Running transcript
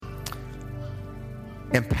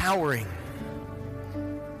empowering.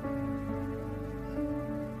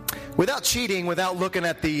 Without cheating, without looking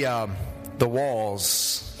at the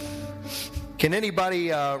walls, can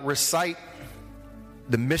anybody recite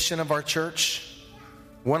the mission of our church?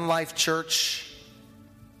 One Life Church.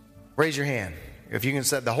 Raise your hand. If you can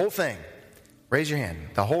say the whole thing, raise your hand.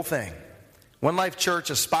 The whole thing. One Life Church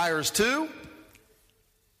aspires to.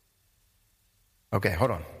 Okay,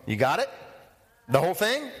 hold on. You got it? The whole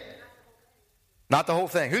thing? Not the whole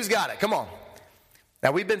thing. Who's got it? Come on.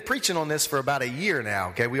 Now, we've been preaching on this for about a year now,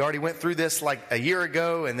 okay? We already went through this like a year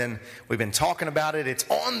ago, and then we've been talking about it. It's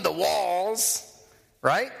on the walls,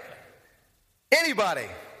 right? Anybody?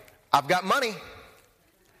 I've got money.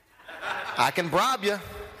 I can bribe you.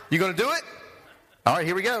 You going to do it? All right,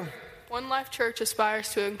 here we go. One Life Church aspires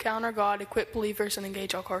to encounter God, equip believers, and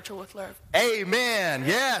engage our culture with love. Amen.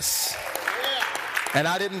 Yes. And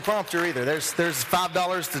I didn't prompt her either. There's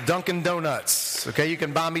 $5 to Dunkin' Donuts. Okay, you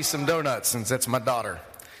can buy me some donuts since that's my daughter.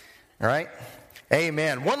 All right?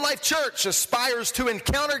 Amen. One Life Church aspires to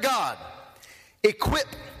encounter God, equip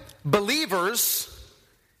believers,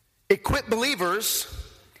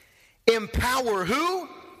 empower who?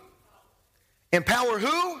 Empower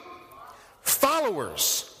who?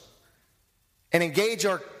 Followers. And engage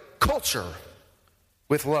our culture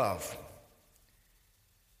with love.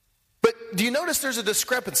 But do you notice there's a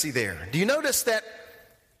discrepancy there? Do you notice that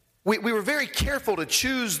we were very careful to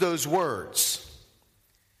choose those words?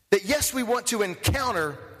 That yes, we want to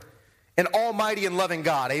encounter an almighty and loving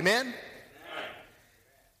God. Amen?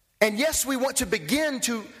 And yes, we want to begin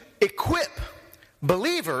to equip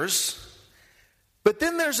believers. But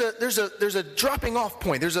then there's a dropping off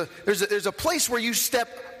point. There's a place where you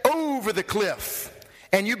step over the cliff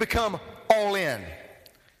and you become all in.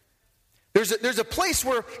 There's a place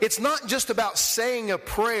where it's not just about saying a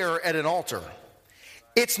prayer at an altar.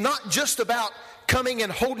 It's not just about coming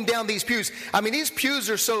and holding down these pews. I mean, these pews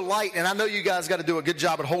are so light, and I know you guys got to do a good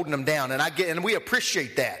job at holding them down, and we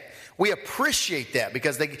appreciate that. We appreciate that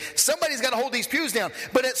because somebody's got to hold these pews down.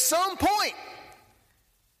 But at some point,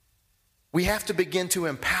 we have to begin to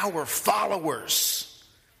empower followers.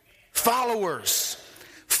 Followers.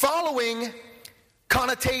 Following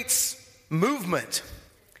connotates movement.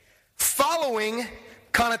 Following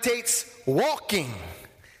connotates walking,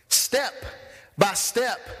 step by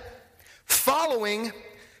step. Following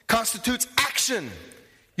constitutes action.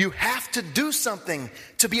 You have to do something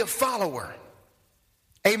to be a follower.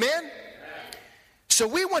 Amen? So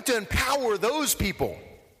we want to empower those people.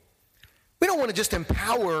 We don't want to just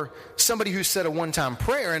empower somebody who said a one-time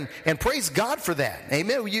prayer, and praise God for that.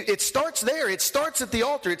 Amen. It starts there. It starts at the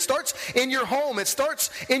altar. It starts in your home. It starts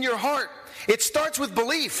in your heart. It starts with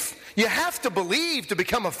belief. You have to believe to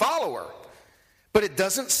become a follower. But it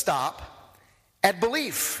doesn't stop at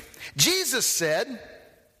belief. Jesus said,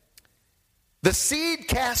 the seed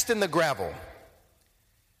cast in the gravel.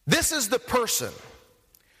 This is the person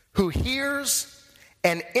who hears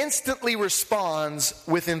and instantly responds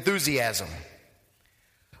with enthusiasm.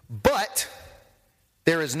 But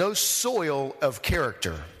there is no soil of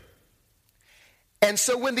character. And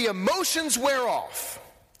so when the emotions wear off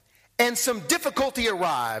and some difficulty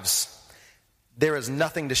arrives, there is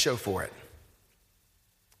nothing to show for it.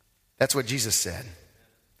 That's what Jesus said.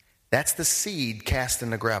 That's the seed cast in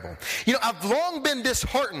the gravel. You know, I've long been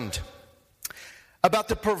disheartened about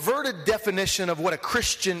the perverted definition of what a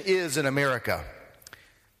Christian is in America.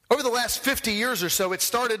 Over the last 50 years or so, it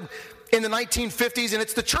started in the 1950s, and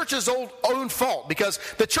it's the church's own fault because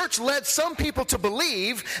the church led some people to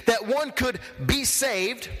believe that one could be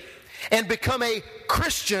saved and become a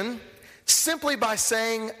Christian simply by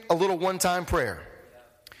saying a little one-time prayer.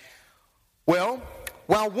 Well,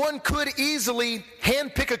 while one could easily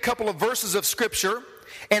handpick a couple of verses of Scripture,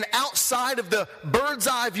 and outside of the bird's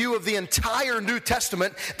eye view of the entire New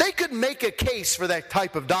Testament, they could make a case for that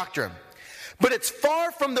type of doctrine. But it's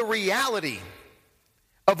far from the reality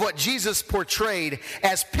of what Jesus portrayed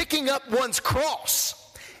as picking up one's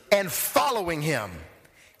cross and following him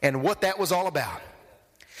and what that was all about.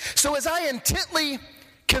 So as I intently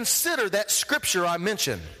consider that scripture I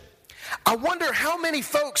mentioned, I wonder how many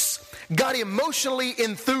folks got emotionally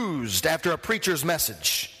enthused after a preacher's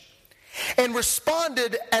message and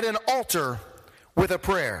responded at an altar with a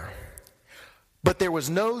prayer. But there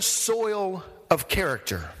was no soil of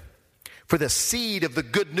character for the seed of the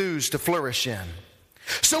good news to flourish in.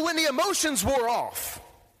 So when the emotions wore off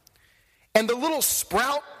and the little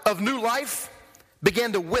sprout of new life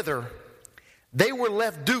began to wither, they were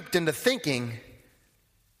left duped into thinking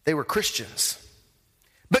they were Christians.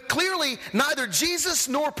 But clearly, neither Jesus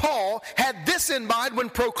nor Paul had this in mind when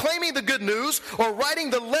proclaiming the good news or writing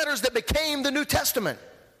the letters that became the New Testament.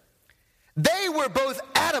 They were both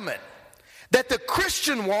adamant that the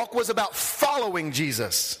Christian walk was about following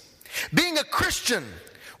Jesus. Being a Christian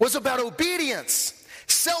was about obedience,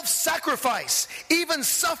 self-sacrifice, even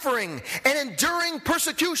suffering, and enduring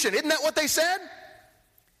persecution. Isn't that what they said?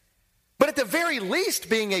 But at the very least,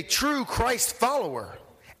 being a true Christ follower,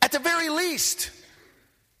 at the very least,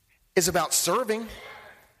 is about serving.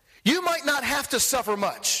 You might not have to suffer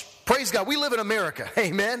much. Praise God. We live in America.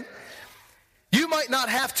 Amen. You might not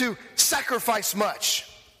have to sacrifice much.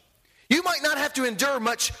 You might not have to endure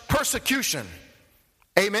much persecution.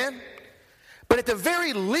 Amen. But at the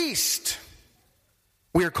very least,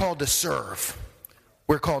 we are called to serve.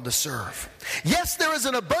 We're called to serve. Yes, there is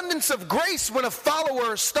an abundance of grace when a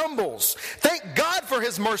follower stumbles. Thank God for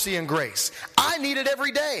his mercy and grace. I need it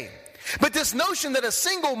every day. But this notion that a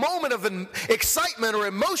single moment of excitement or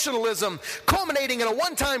emotionalism culminating in a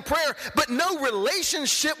one-time prayer, but no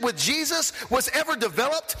relationship with Jesus was ever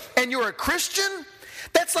developed, and you're a Christian,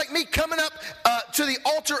 that's like me coming up to the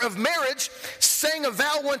altar of marriage, saying a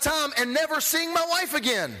vow one time, and never seeing my wife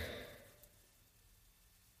again.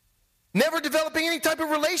 Never developing any type of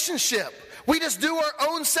relationship. We just do our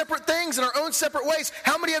own separate things in our own separate ways.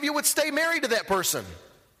 How many of you would stay married to that person?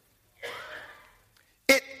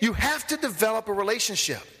 You have to develop a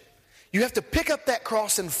relationship. You have to pick up that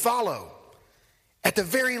cross and follow. At the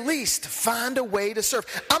very least, find a way to serve.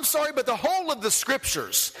 I'm sorry, but the whole of the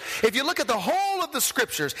scriptures, if you look at the whole of the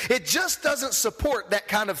scriptures, it just doesn't support that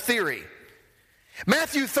kind of theory.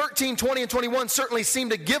 Matthew 13, 20 and 21 certainly seem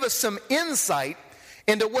to give us some insight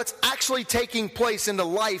into what's actually taking place in the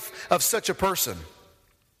life of such a person.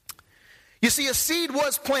 You see, a seed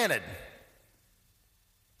was planted,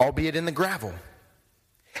 albeit in the gravel.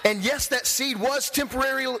 And yes, that seed was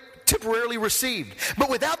temporarily received. But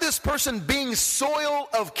without this person being soil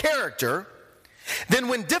of character, then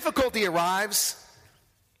when difficulty arrives,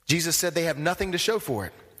 Jesus said they have nothing to show for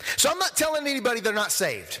it. So I'm not telling anybody they're not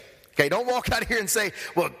saved. Okay, don't walk out here and say,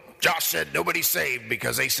 well, Josh said nobody's saved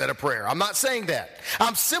because they said a prayer. I'm not saying that.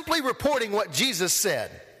 I'm simply reporting what Jesus said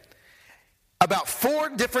about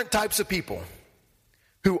 4 different types of people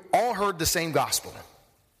who all heard the same gospel.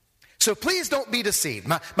 So please don't be deceived.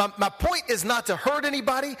 My point is not to hurt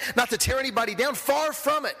anybody, not to tear anybody down. Far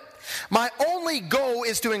from it. My only goal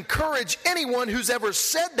is to encourage anyone who's ever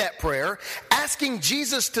said that prayer, asking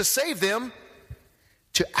Jesus to save them,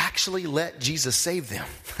 to actually let Jesus save them.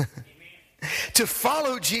 To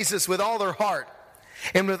follow Jesus with all their heart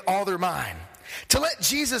and with all their mind. To let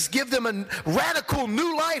Jesus give them a radical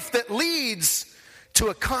new life that leads to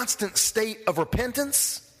a constant state of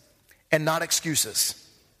repentance and not excuses.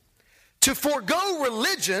 To forego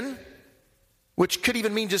religion, which could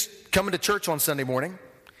even mean just coming to church on Sunday morning,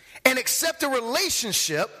 and accept a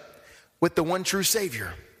relationship with the one true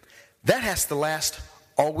Savior. That has to last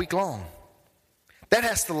all week long. That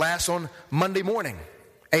has to last on Monday morning.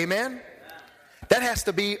 Amen? That has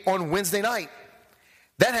to be on Wednesday night.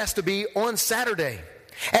 That has to be on Saturday.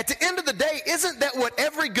 At the end of the day, isn't that what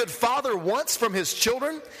every good father wants from his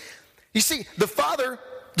children? You see, the father,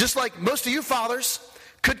 just like most of you fathers,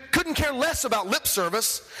 couldn't care less about lip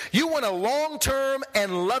service. You want a long-term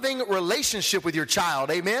and loving relationship with your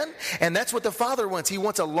child. Amen? And that's what the Father wants. He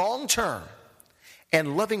wants a long-term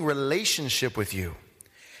and loving relationship with you.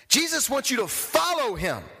 Jesus wants you to follow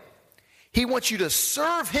him. He wants you to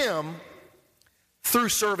serve him through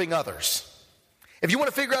serving others. If you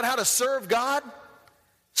want to figure out how to serve God,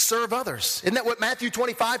 serve others. Isn't that what Matthew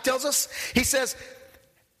 25 tells us? He says,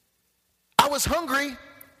 I was hungry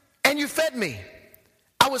and you fed me.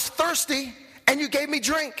 I was thirsty and you gave me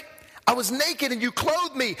drink. I was naked and you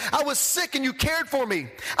clothed me. I was sick and you cared for me.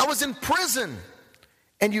 I was in prison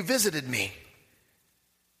and you visited me.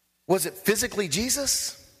 Was it physically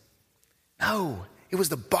Jesus? No, it was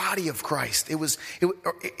the body of Christ.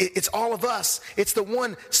 It's all of us. It's the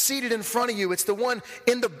one seated in front of you. It's the one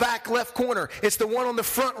in the back left corner. It's the one on the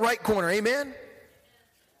front right corner. Amen?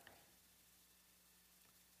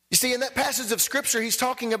 You see, in that passage of Scripture, he's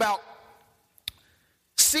talking about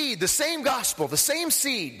seed, the same gospel, the same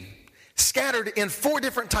seed scattered in 4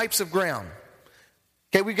 different types of ground.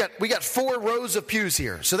 Okay, we got 4 rows of pews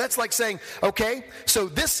here. So that's like saying, okay, so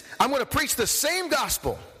I'm going to preach the same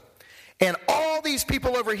gospel, and all these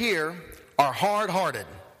people over here are hard-hearted.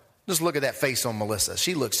 Just look at that face on Melissa.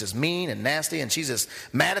 She looks just mean and nasty, and she's just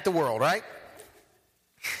mad at the world, right?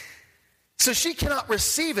 So she cannot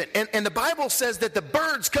receive it. And the Bible says that the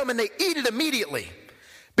birds come and they eat it immediately.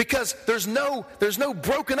 Because there's no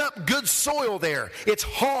broken up good soil there. It's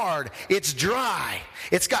hard. It's dry.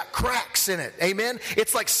 It's got cracks in it. Amen?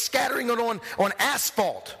 It's like scattering it on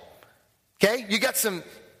asphalt. Okay? You got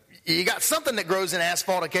something that grows in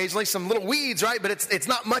asphalt occasionally, some little weeds, right? But it's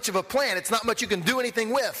not much of a plant. It's not much you can do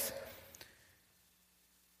anything with.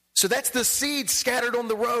 So that's the seed scattered on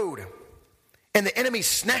the road. And the enemy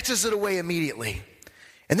snatches it away immediately.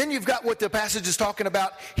 And then you've got what the passage is talking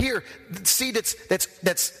about here, the seed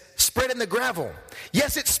that's spread in the gravel.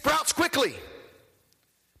 Yes, it sprouts quickly,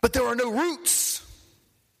 but there are no roots.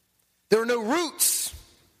 There are no roots.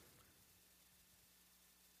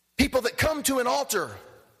 People that come to an altar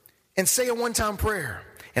and say a one-time prayer.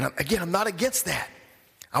 And again, I'm not against that.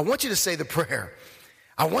 I want you to say the prayer.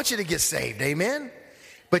 I want you to get saved, amen?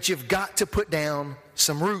 But you've got to put down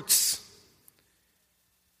some roots.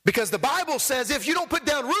 Because the Bible says if you don't put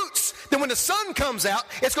down roots, then when the sun comes out,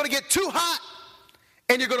 it's going to get too hot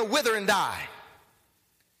and you're going to wither and die.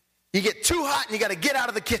 You get too hot and you got to get out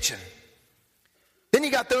of the kitchen. Then you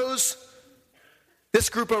got this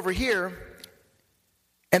group over here,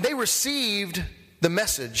 and they received the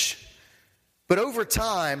message, but over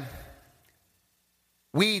time,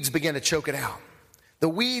 weeds began to choke it out. The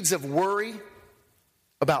weeds of worry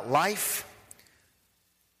about life,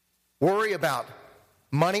 worry about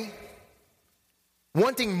money,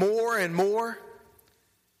 wanting more and more,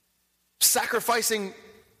 sacrificing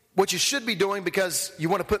what you should be doing because you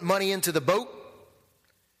want to put money into the boat.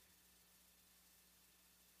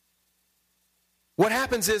 What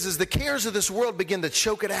happens is the cares of this world begin to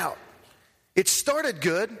choke it out. It started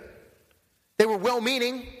good. They were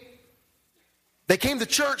well-meaning. They came to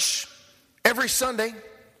church every Sunday.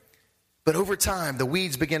 But over time, the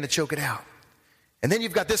weeds began to choke it out. And then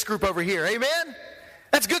you've got this group over here. Amen?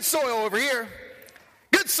 That's good soil over here.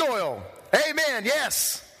 Good soil. Amen.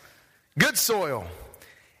 Yes. Good soil.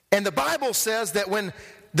 And the Bible says that when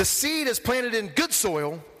the seed is planted in good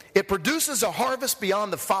soil, it produces a harvest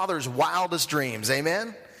beyond the Father's wildest dreams.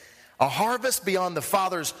 Amen? A harvest beyond the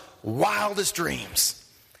Father's wildest dreams.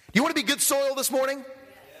 Do you want to be good soil this morning?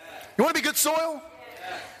 You want to be good soil?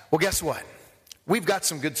 Well, guess what? We've got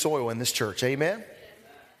some good soil in this church. Amen?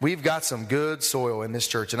 We've got some good soil in this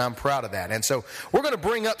church, and I'm proud of that. And so we're going to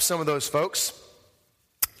bring up some of those folks.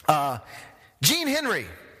 Gene Henry,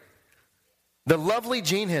 the lovely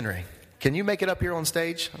Gene Henry. Can you make it up here on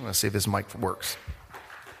stage? I'm going to see if this mic works.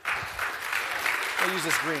 I'll use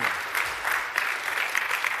this green one.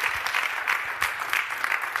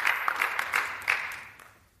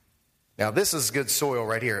 Now, this is good soil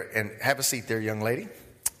right here. And have a seat there, young lady.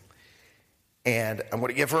 And I'm going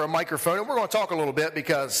to give her a microphone, and we're going to talk a little bit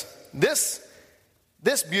because this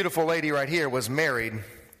beautiful lady right here was married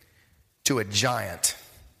to a giant.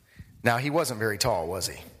 Now, he wasn't very tall, was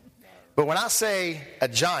he? But when I say a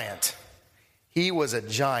giant, he was a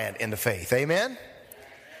giant in the faith. Amen?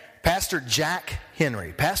 Pastor Jack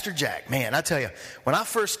Henry. Pastor Jack, man, I tell you, when I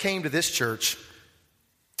first came to this church,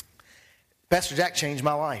 Pastor Jack changed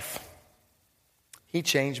my life. He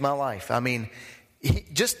changed my life. I mean,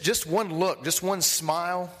 just one look, just one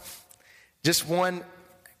smile, just one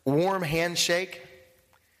warm handshake,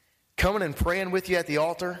 coming and praying with you at the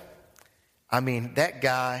altar. I mean, that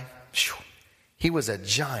guy, he was a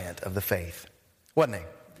giant of the faith, wasn't he?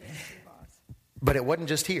 Yes, he was. But it wasn't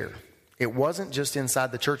just here. It wasn't just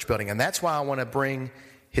inside the church building. And that's why I want to bring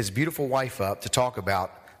his beautiful wife up to talk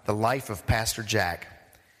about the life of Pastor Jack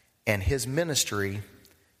and his ministry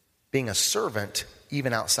being a servant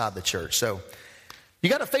even outside the church. So, you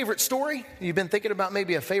got a favorite story? You've been thinking about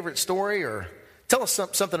maybe a favorite story? Or tell us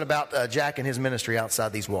something about Jack and his ministry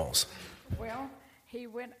outside these walls. Well, he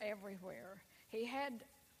went everywhere. He had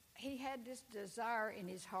this desire in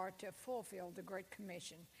his heart to fulfill the Great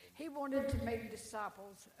Commission. He wanted to make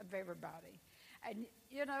disciples of everybody. And,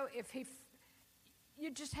 you know, you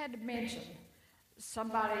just had to mention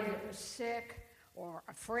somebody that was sick or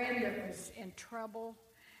a friend that was in trouble.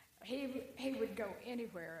 He would go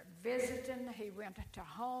anywhere, visiting. He went to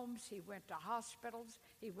homes. He went to hospitals.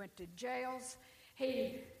 He went to jails.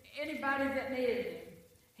 Anybody that needed him,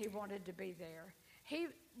 he wanted to be there. He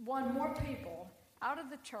won more people out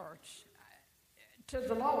of the church to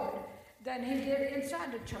the Lord than he did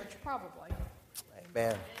inside the church, probably.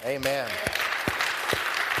 Amen. Amen.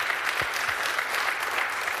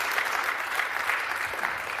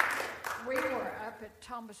 We were up at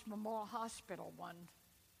Thomas Memorial Hospital one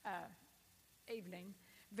evening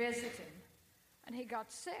visiting, and he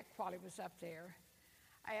got sick while he was up there,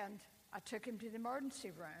 and I took him to the emergency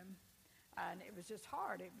room, and it was just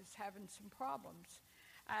hard. He was having some problems,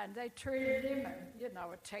 and they treated him, and you know,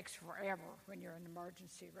 it takes forever when you're in the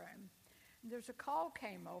emergency room. There's a call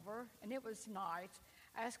came over, and it was night,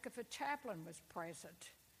 asked if a chaplain was present,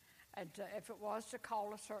 and if it was, to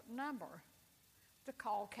call a certain number. The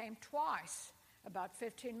call came twice, about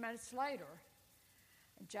 15 minutes later.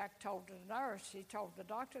 And Jack told the nurse, he told the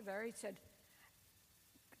doctor there, he said,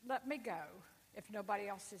 let me go if nobody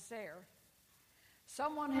else is there.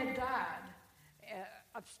 Someone had died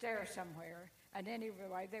upstairs somewhere, and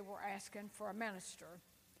anyway, they were asking for a minister.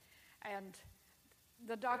 And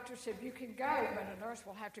the doctor said, you can go, but a nurse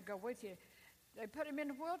will have to go with you. They put him in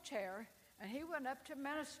a wheelchair, and he went up to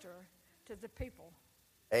minister to the people.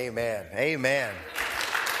 Amen. Amen.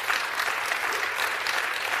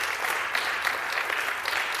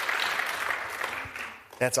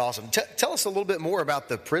 That's awesome. Tell us a little bit more about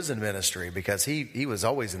the prison ministry, because he was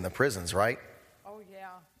always in the prisons, right? Oh, yeah.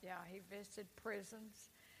 He visited prisons,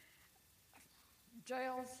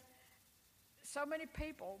 jails. So many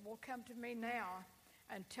people will come to me now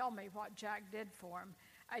and tell me what Jack did for them.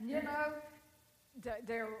 And you know,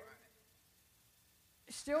 they're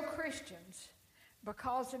still Christians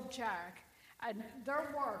because of Jack. And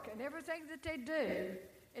their work and everything that they do,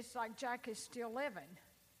 it's like Jack is still living.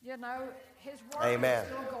 You know, his work Amen.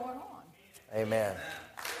 is still going on. Amen.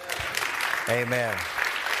 Amen.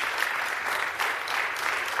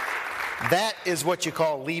 That is what you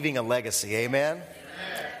call leaving a legacy. Amen.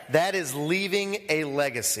 That is leaving a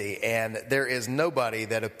legacy, and there is nobody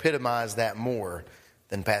that epitomized that more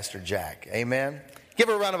than Pastor Jack. Amen. Give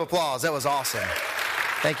her a round of applause. That was awesome.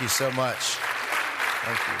 Thank you so much.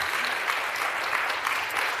 Thank you.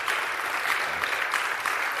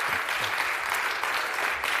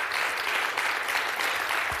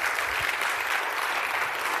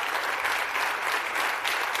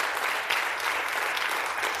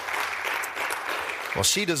 Well,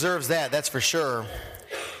 she deserves that, that's for sure.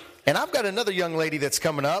 And I've got another young lady that's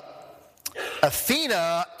coming up,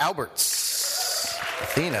 Athena Alberts.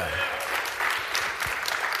 Athena.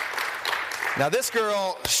 Now, this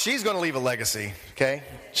girl, she's going to leave a legacy, okay?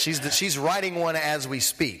 She's writing one as we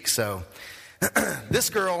speak. So this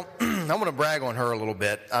girl, I'm going to brag on her a little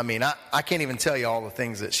bit. I mean, I can't even tell you all the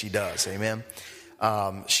things that she does, amen?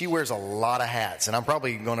 She wears a lot of hats, and I'm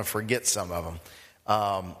probably going to forget some of them.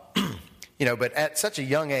 But at such a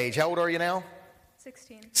young age, how old are you now?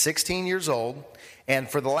 16. 16 years old. And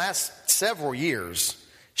for the last several years,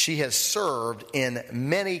 she has served in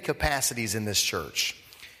many capacities in this church.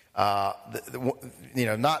 Not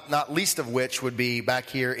least of which would be back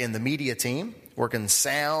here in the media team, working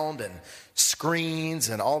sound and screens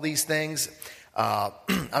and all these things.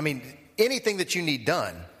 Anything that you need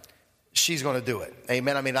done, she's going to do it.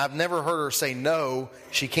 Amen. I mean, I've never heard her say no,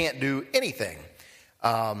 she can't do anything.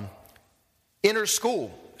 In her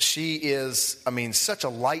school, she is, such a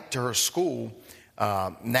light to her school.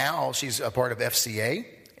 Now she's a part of FCA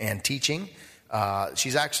and teaching.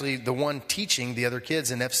 She's actually the one teaching the other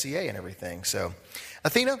kids in FCA and everything. So,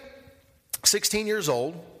 Athena, 16 years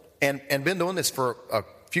old, and been doing this for a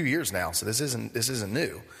few years now. So this isn't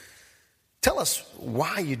new. Tell us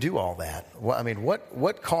why you do all that.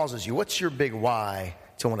 What causes you? What's your big why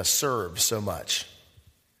to want to serve so much?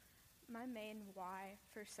 My main why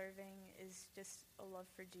for serving is just a love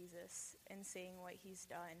for Jesus and seeing what he's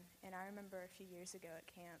done. And I remember a few years ago at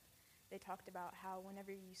camp, they talked about how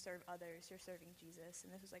whenever you serve others, you're serving Jesus.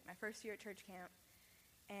 And this was like my first year at church camp.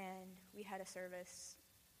 And we had a service,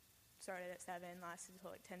 started at 7, lasted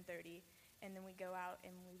until like 10:30. And then we go out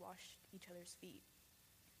and we wash each other's feet.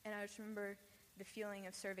 And I just remember the feeling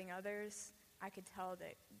of serving others. I could tell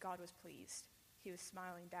that God was pleased. He was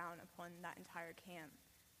smiling down upon that entire camp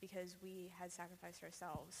because we had sacrificed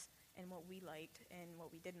ourselves and what we liked and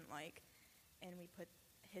what we didn't like. And we put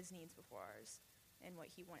his needs before ours and what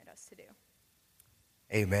he wanted us to do.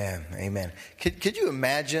 Amen. Amen. Could you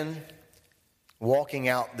imagine walking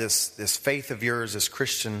out this faith of yours, this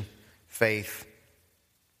Christian faith,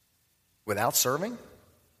 without serving?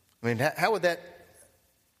 How would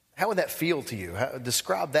that feel to you?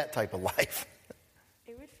 Describe that type of life.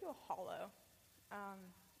 It would feel hollow.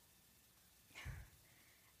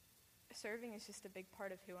 Serving is just a big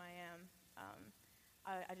part of who I am.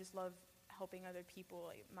 I just love helping other people.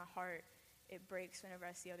 Like, my heart, it breaks whenever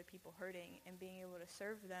I see other people hurting, and being able to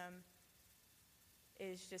serve them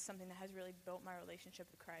is just something that has really built my relationship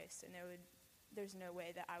with Christ. And there's no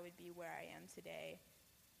way that I would be where I am today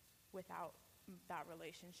without that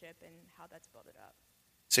relationship and how that's built it up.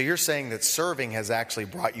 So you're saying that serving has actually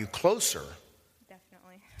brought you closer,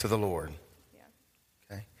 definitely, to the Lord. Yeah.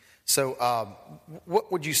 Okay. So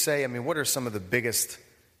what would you say? What are some of the biggest,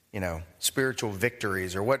 spiritual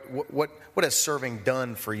victories, or what has serving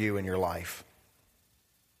done for you in your life?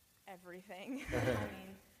 Everything.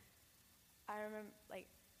 I remember,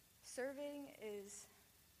 serving is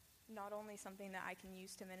not only something that I can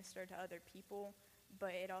use to minister to other people,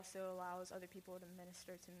 but it also allows other people to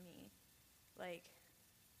minister to me.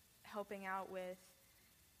 Helping out with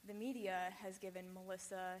the media has given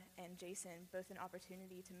Melissa and Jason both an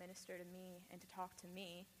opportunity to minister to me and to talk to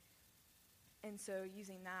me. And so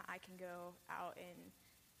using that, I can go out and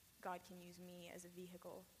God can use me as a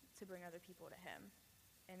vehicle to bring other people to him.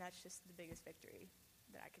 And that's just the biggest victory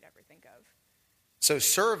that I could ever think of. So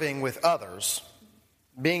serving with others,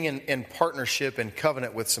 being in partnership and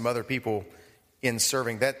covenant with some other people in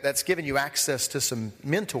serving, that's given you access to some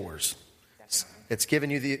mentors. Definitely. It's given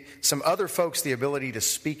you some other folks the ability to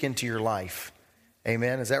speak into your life.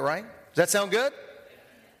 Amen. Is that right? Does that sound good?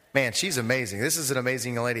 Man, she's amazing. This is an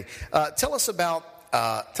amazing young lady. Tell us about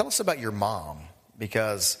your mom,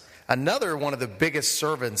 because another one of the biggest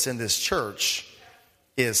servants in this church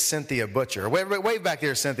is Cynthia Butcher. Wave back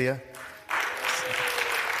there, Cynthia.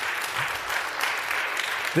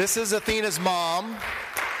 This is Athena's mom.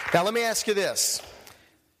 Now, let me ask you this.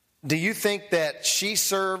 Do you think that she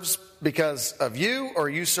serves because of you, or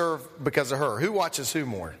you serve because of her? Who watches who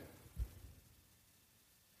more?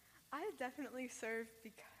 I definitely serve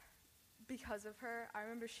because of her. I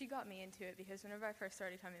remember she got me into it because whenever I first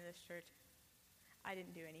started coming to this church, I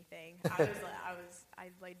didn't do anything. I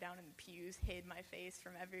laid down in the pews, hid my face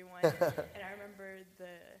from everyone. And I remember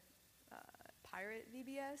the Pirate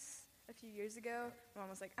VBS a few years ago. Mom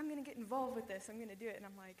was like, I'm going to get involved with this. I'm going to do it. And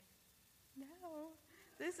I'm like, no,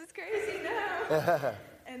 this is crazy, no.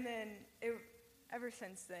 And then ever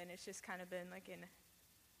since then, it's just kind of been like an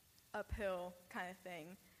uphill kind of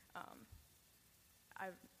thing.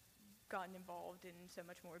 I've gotten involved in so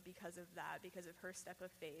much more because of that, because of her step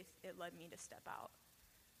of faith. It led me to step out.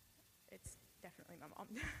 It's definitely my mom.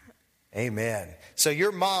 Amen. So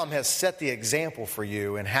your mom has set the example for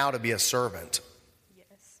you in how to be a servant.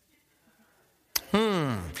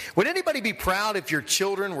 Would anybody be proud if your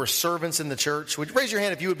children were servants in the church? Would you raise your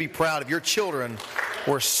hand if you would be proud if your children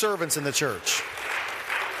were servants in the church?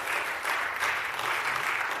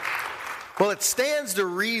 Well, it stands to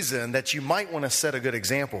reason that you might want to set a good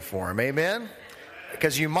example for them. Amen?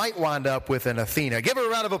 Because you might wind up with an Athena. Give her a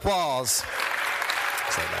round of applause.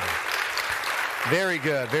 Very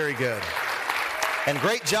good, very good. And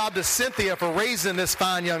great job to Cynthia for raising this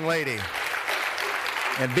fine young lady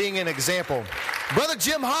and being an example. Brother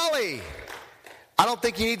Jim Holly, I don't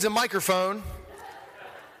think he needs a microphone.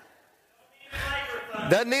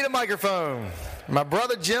 Doesn't need a microphone. My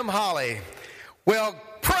brother Jim Holly. Well,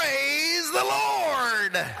 praise the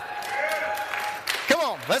Lord. Come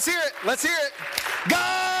on, let's hear it. Let's hear it.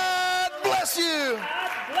 God bless you.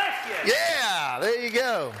 God bless you. Yeah, there you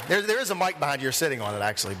go. There is a mic behind you. You're sitting on it,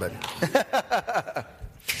 actually. But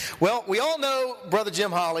well, we all know Brother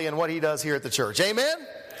Jim Holly and what he does here at the church. Amen?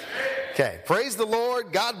 Okay, praise the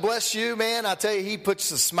Lord. God bless you, man. I tell you, he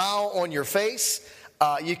puts a smile on your face.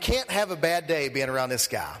 You can't have a bad day being around this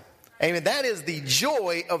guy. Amen. That is the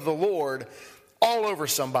joy of the Lord all over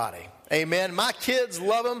somebody. Amen. My kids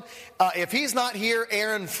love him. If he's not here,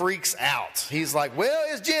 Aaron freaks out. He's like, well,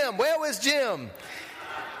 it's Jim. Well, it's Jim.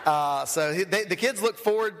 So the kids look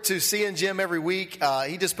forward to seeing Jim every week.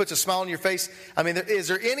 He just puts a smile on your face. I mean, is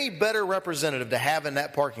there any better representative to have in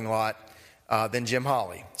that parking lot than Jim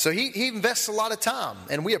Holly? So he invests a lot of time,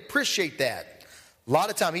 and we appreciate that. A lot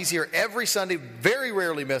of time. He's here every Sunday, very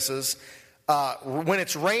rarely misses. When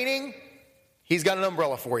it's raining, he's got an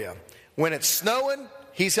umbrella for you. When it's snowing,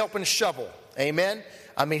 he's helping shovel. Amen?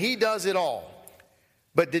 I mean, he does it all.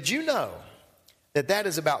 But did you know that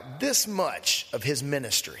is about this much of his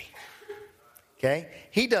ministry? Okay?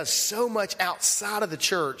 He does so much outside of the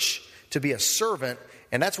church to be a servant,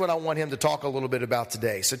 and that's what I want him to talk a little bit about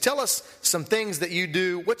today. So tell us some things that you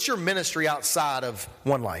do. What's your ministry outside of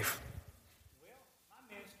One Life? Well, my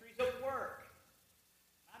ministry's at work.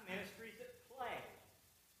 My ministry's at play.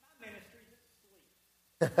 My ministry's at sleep.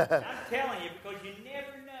 I'm telling you, because you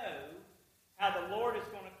never know how the Lord is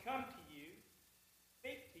going to come to you,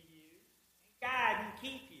 speak to you, and guide and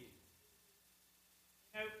keep you.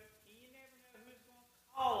 You know, you never know who's going to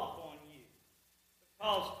call upon you.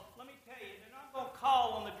 Because, let me tell you, they're not going to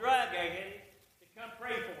call on the drug addict to come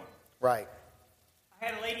pray for them. Right. I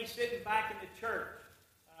had a lady sitting back in the church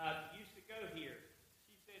used to go here.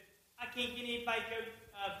 She said, I can't get anybody to go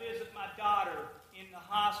visit my daughter in the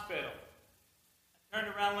hospital. I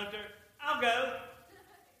turned around and looked at her. I'll go.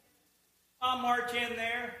 I'll march in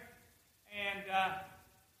there. And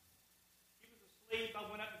she was asleep. I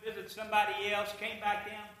went up and visited somebody else, came back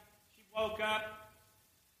down. She woke up.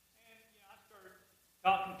 And I started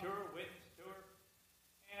talking to her, witnessed to her.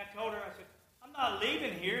 And I told her, I said, I'm not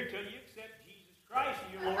leaving here until you accept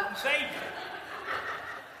your Lord and Savior.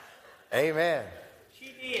 Amen.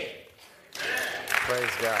 She did. Praise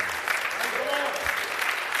God. Praise the Lord.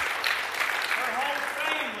 Her whole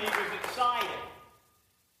family was excited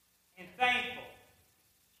and thankful.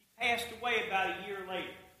 She passed away about a year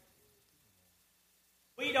later.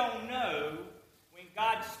 We don't know when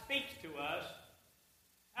God speaks to us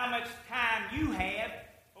how much time you have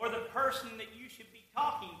or the person that you should be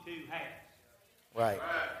talking to has. Right.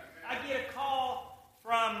 I get a call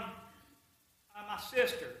from my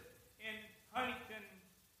sister in Huntington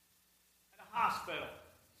at a hospital,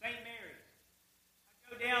 St. Mary's. I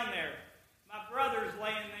go down there. My brother's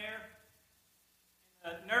laying there,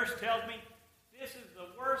 and the nurse tells me, this is the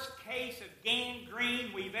worst case of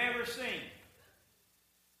gangrene we've ever seen.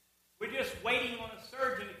 We're just waiting on a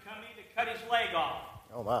surgeon to come in to cut his leg off.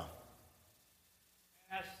 Oh, wow.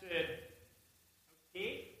 And I said,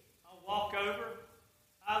 okay, I'll walk over.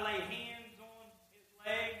 I lay hands on his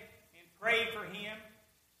leg and pray for him.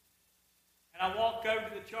 And I walked over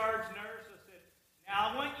to the charge nurse. I said, now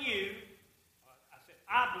I want you,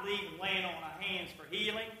 I believe in laying on our hands for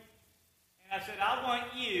healing. And I said, I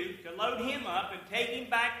want you to load him up and take him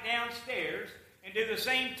back downstairs and do the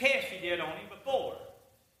same test you did on him before.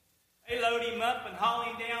 They load him up and haul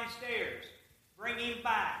him downstairs. Bring him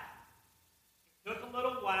back. It took a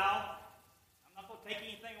little while. I'm not going to take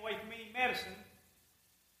anything away from any medicine.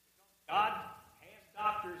 God has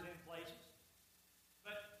doctors in places.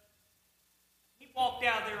 But he walked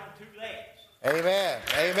out there on two legs. Amen.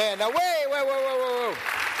 Amen. Now, wait.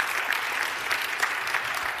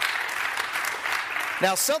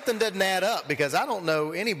 Now, something doesn't add up because I don't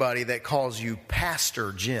know anybody that calls you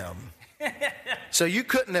Pastor Jim. So you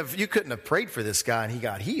couldn't have prayed for this guy and he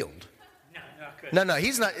got healed. No, I couldn't. No,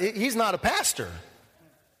 he's not a pastor.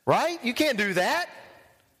 Right? You can't do that.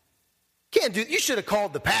 You should have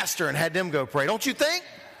called the pastor and had them go pray, don't you think?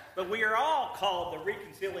 But we are all called the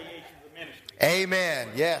reconciliation of the ministry. Amen.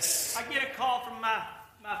 Yes. I get a call from my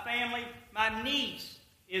family. My niece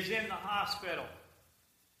is in the hospital.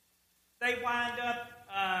 They wind up,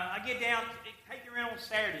 I get down, take her in on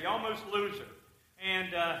Saturday, almost lose her.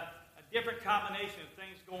 And a different combination of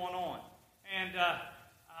things going on. And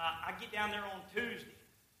I get down there on Tuesday.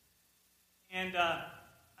 And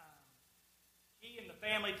she and the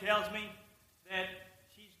family tells me that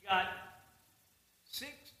she's got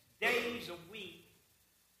 6 days a week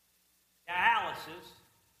dialysis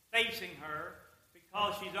facing her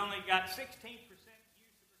because she's only got 16% use of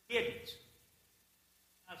her kidneys.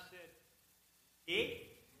 I said, "Gee."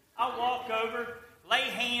 I walk over, lay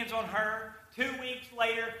hands on her. 2 weeks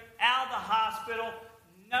later, out of the hospital,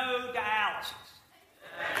 no dialysis.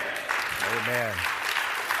 Amen.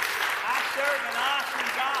 I serve an awesome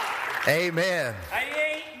God. Amen. It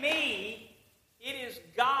ain't me. It is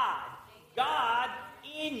God. God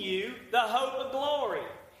in you, the hope of glory.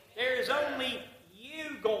 There is only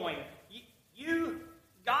you going.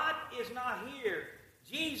 God is not here.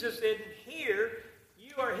 Jesus isn't here.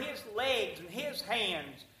 You are his legs and his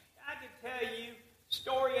hands. I can tell you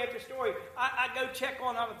story after story. I go check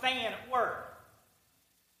on a van at work.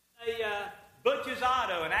 Butch's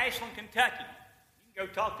Auto in Ashland, Kentucky. You can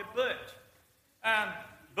go talk to Butch.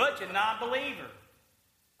 Butch, a non-believer.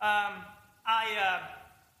 I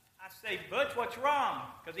say, Butch, what's wrong?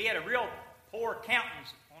 Because he had a real poor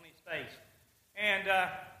countenance on his face. And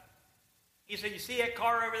he said, you see that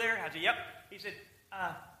car over there? I said, yep. He said,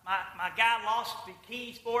 my guy lost the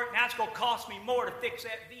keys for it. Now it's going to cost me more to fix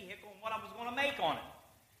that vehicle than what I was going to make on it.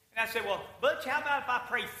 And I said, well, Butch, how about if I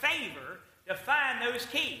pray favor to find those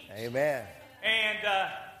keys? Amen. And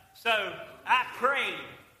so I prayed,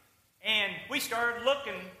 and we started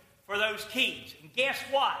looking for those keys. And guess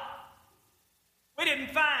what? We didn't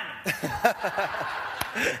find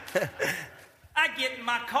them. I get in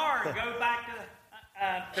my car and go back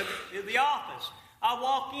to the office. I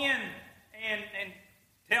walk in and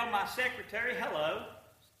tell my secretary, hello,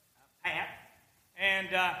 Pat. And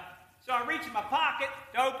so I reach in my pocket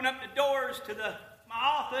to open up the doors to my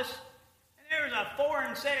office, and there was a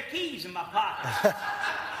foreign set of keys in my pocket.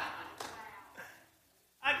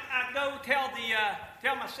 I go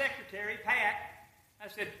tell my secretary, Pat, I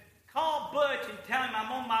said, call Butch and tell him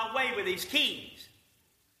I'm on my way with these keys.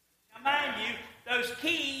 Now, mind you, those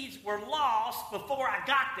keys were lost before I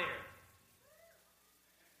got there.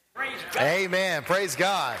 Praise God. Amen. Praise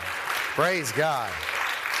God. Praise God.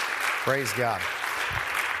 Praise God.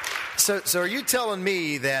 So are you telling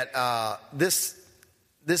me that this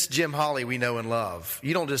Jim Holly we know and love,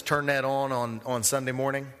 you don't just turn that on Sunday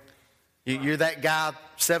morning? You're that guy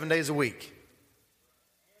 7 days a week?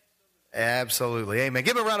 Absolutely. Amen.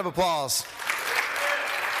 Give him a round of applause.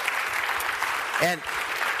 And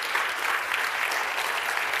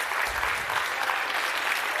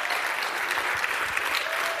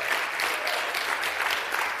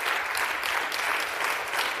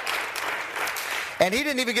And he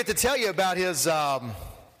didn't even get to tell you about his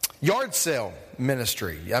yard sale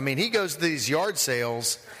ministry. I mean, he goes to these yard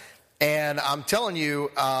sales, and I'm telling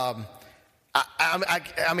you, I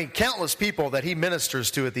mean, countless people that he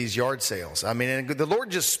ministers to at these yard sales. I mean, and the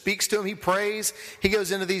Lord just speaks to him. He prays. He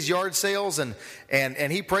goes into these yard sales and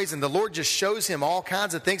he prays, and the Lord just shows him all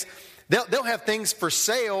kinds of things. They'll have things for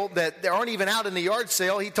sale that aren't even out in the yard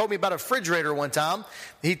sale. He told me about a refrigerator one time.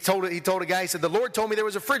 He told a guy, he said, the Lord told me there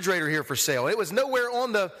was a refrigerator here for sale. It was nowhere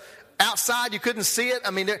on the outside. You couldn't see it.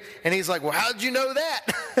 I mean, and he's like, well, how did you know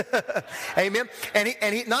that? Amen. And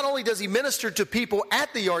he not only does he minister to people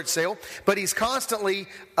at the yard sale, but he's constantly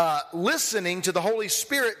listening to the Holy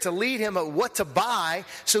Spirit to lead him at what to buy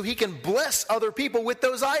so he can bless other people with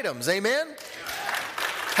those items. Amen.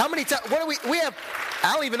 How many times, what do we have?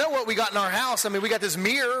 I don't even know what we got in our house. I mean, we got this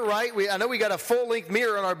mirror, right? I know we got a full-length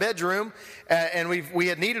mirror in our bedroom, and we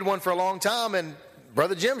had needed one for a long time, and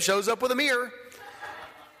Brother Jim shows up with a mirror.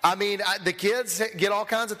 I mean, the kids get all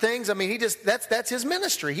kinds of things. I mean, that's his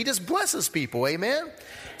ministry. He just blesses people. Amen.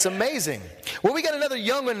 It's amazing. Well, we got another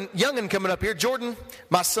young'un coming up here. Jordan,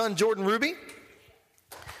 my son, Jordan Ruby.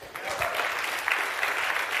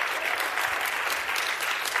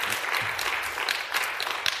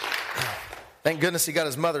 Thank goodness he got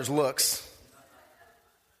his mother's looks.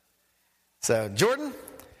 So, Jordan,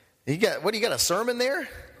 you got a sermon there?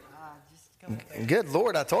 Good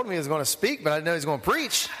Lord, I told him he was going to speak, but I didn't know he was going to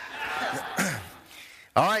preach.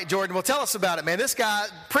 All right, Jordan, well, tell us about it, man. This guy,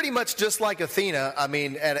 pretty much just like Athena, I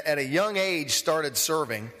mean, at a young age started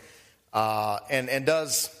serving and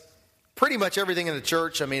does pretty much everything in the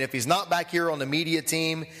church. I mean, if he's not back here on the media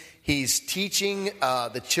team, he's teaching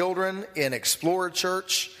the children in Explorer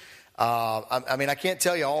Church. I mean, I can't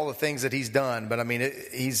tell you all the things that he's done, but I mean,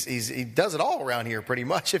 he does it all around here pretty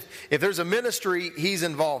much. If there's a ministry, he's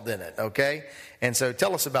involved in it, okay? And so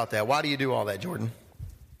tell us about that. Why do you do all that, Jordan?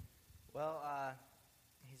 Well,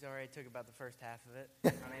 he's already took about the first half of it.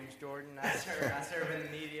 My name's Jordan. I serve in the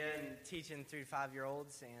media and teaching 3 to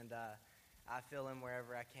 5-year-olds, and I fill in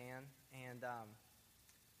wherever I can. And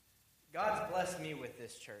God's blessed me with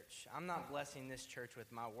this church. I'm not blessing this church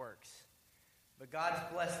with my works. But God's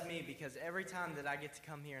blessed me because every time that I get to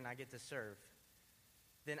come here and I get to serve,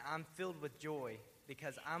 then I'm filled with joy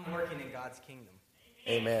because I'm working in God's kingdom.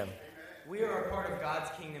 Amen. We are a part of God's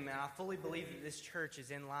kingdom, and I fully believe that this church is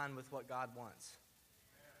in line with what God wants.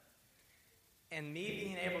 And me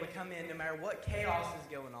being able to come in, no matter what chaos is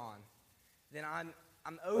going on, then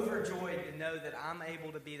I'm overjoyed to know that I'm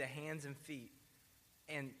able to be the hands and feet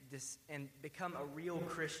and become a real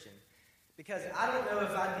Christian. Because I don't know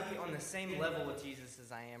if I'd be on the same level with Jesus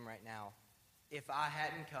as I am right now if I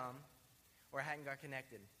hadn't come or hadn't got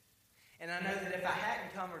connected. And I know that if I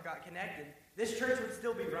hadn't come or got connected, this church would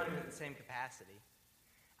still be running at the same capacity.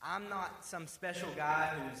 I'm not some special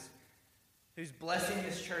guy who's blessing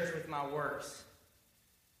this church with my works.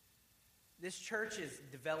 This church is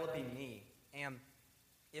developing me. And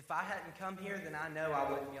if I hadn't come here, then I know I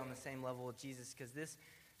wouldn't be on the same level with Jesus because this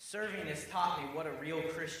serving has taught me what a real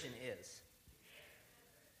Christian is.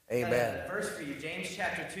 Amen. Verse for you, James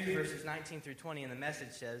chapter 2, verses 19 through 20 in the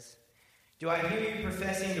Message says, "Do I hear you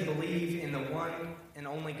professing to believe in the one and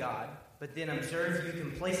only God, but then observe you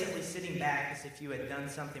complacently sitting back as if you had done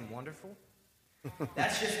something wonderful?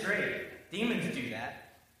 That's just great. Demons do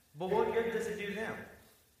that. But what good does it do them?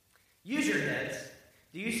 Use your heads.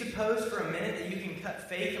 Do you suppose for a minute that you can cut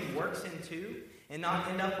faith and works in two and not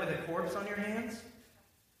end up with a corpse on your hands?"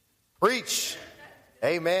 Preach.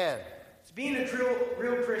 Amen. So being a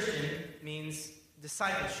real Christian means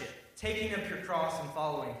discipleship, taking up your cross and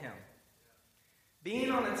following Him.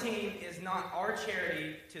 Being on a team is not our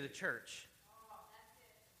charity to the church.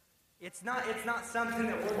 It's not something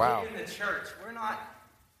that we're giving the church. We're not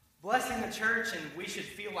blessing the church and we should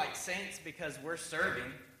feel like saints because we're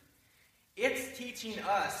serving. It's teaching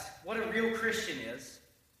us what a real Christian is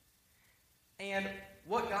and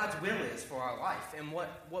what God's will is for our life and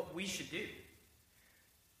what we should do.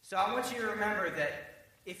 So I want you to remember that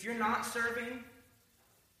if you're not serving,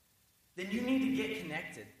 then you need to get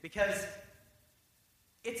connected because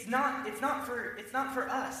it's not for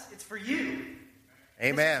us. It's for you.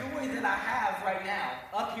 Amen. The joy that I have right now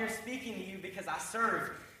up here speaking to you because I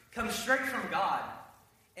serve comes straight from God.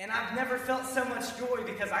 And I've never felt so much joy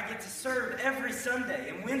because I get to serve every Sunday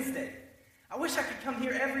and Wednesday. I wish I could come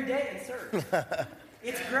here every day and serve.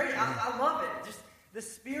 It's great. I love it. Just the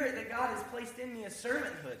spirit that God has placed in me is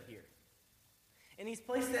servanthood here. And He's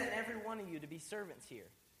placed that in every one of you to be servants here.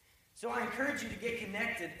 So I encourage you to get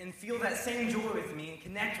connected and feel that same joy with me and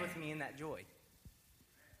connect with me in that joy.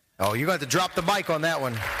 Oh, you're going to have to drop the mic on that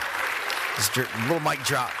one. Just a little mic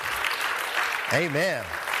drop. Amen.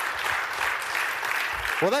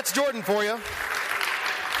 Well, that's Jordan for you.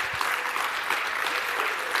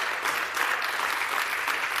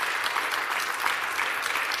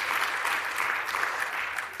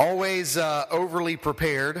 Always overly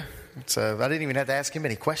prepared. So I didn't even have to ask him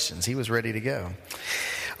any questions. He was ready to go.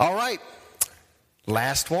 All right.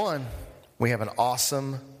 Last one. We have an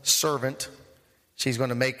awesome servant. She's going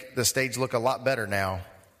to make the stage look a lot better now.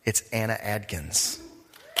 It's Anna Adkins.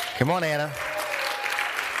 Come on, Anna.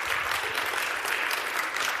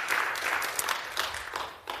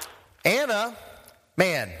 Anna,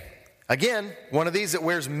 man, again, one of these that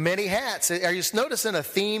wears many hats. Are you noticing a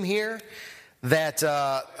theme here? That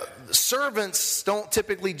servants don't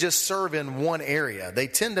typically just serve in one area. They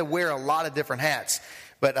tend to wear a lot of different hats.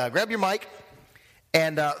 But grab your mic,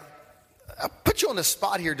 and I'll put you on the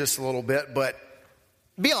spot here just a little bit, but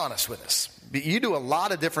be honest with us. You do a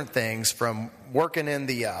lot of different things, from working in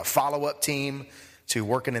the follow-up team to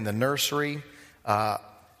working in the nursery.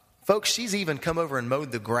 Folks, she's even come over and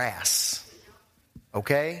mowed the grass.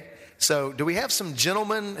 Okay? So do we have some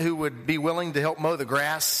gentlemen who would be willing to help mow the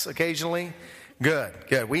grass occasionally? Good,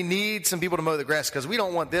 good. We need some people to mow the grass because we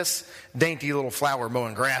don't want this dainty little flower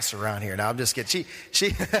mowing grass around here. Now, I'm just kidding.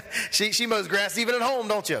 She mows grass even at home,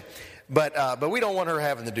 don't you? But we don't want her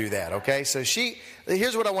having to do that, okay? So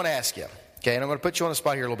here's what I want to ask you, okay? And I'm going to put you on the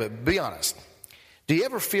spot here a little bit. Be honest. Do you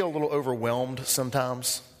ever feel a little overwhelmed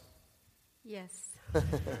sometimes? Yes,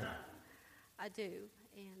 I do.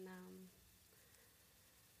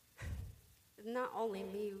 And not only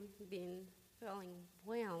me feeling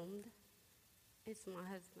whelmed, it's my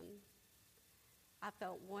husband. I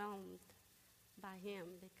felt whelmed by him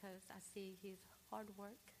because I see his hard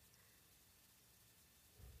work.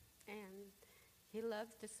 And he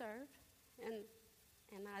loves to serve, and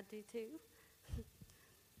I do too.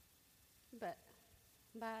 But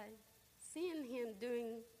by seeing him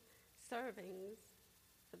doing servings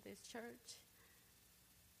for this church,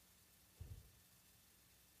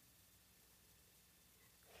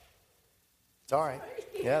 It's all right.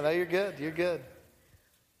 Yeah, no, you're good. You're good.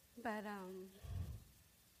 But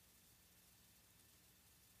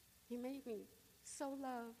he made me so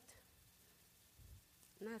loved.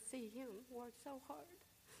 And I see him work so hard.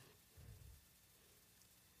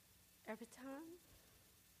 Every time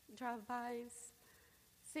I drive by and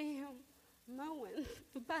see him mowing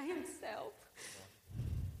by himself,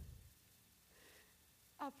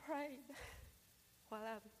 I prayed while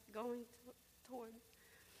I'm going toward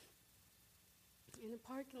in the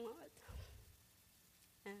parking lot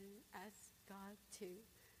and ask God to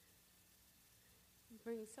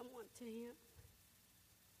bring someone to him.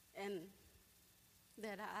 And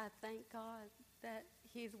that I thank God that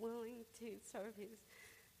he's willing to serve his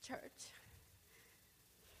church.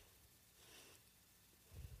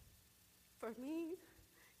 For me,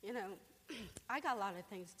 I got a lot of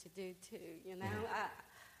things to do too,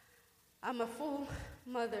 I'm a full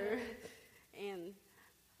mother, and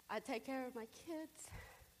I take care of my kids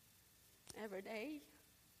every day,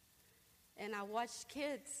 and I watch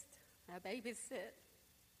kids. I babysit.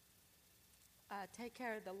 I take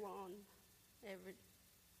care of the lawn every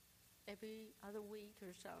other week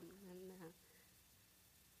or something,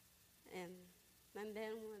 and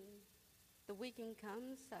then when the weekend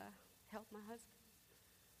comes, I help my husband.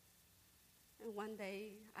 And one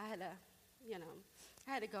day I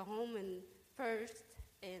had to go home first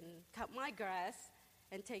and cut my grass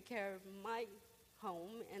and take care of my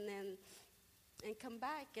home, and come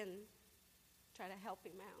back and try to help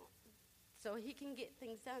him out so he can get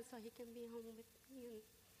things done, so he can be home with me and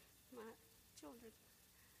my children.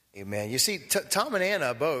 Amen. You see, Tom and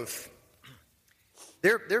Anna both,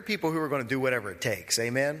 they're people who are going to do whatever it takes.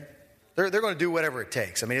 Amen. They're going to do whatever it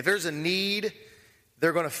takes. I mean, if there's a need,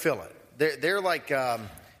 they're going to fill it. They're like gap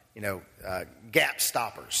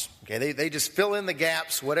stoppers. Okay, they just fill in the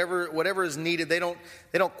gaps. Whatever is needed. They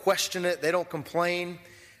don't question it. They don't complain.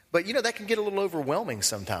 But that can get a little overwhelming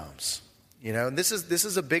sometimes. And this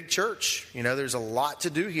is a big church. There's a lot to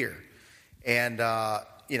do here, and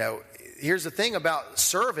here's the thing about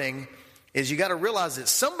serving is you got to realize that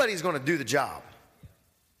somebody's going to do the job.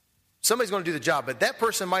 Somebody's going to do the job, but that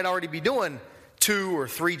person might already be doing 2 or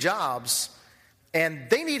 3 jobs, and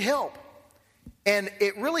they need help. And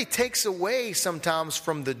it really takes away sometimes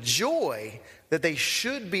from the joy that they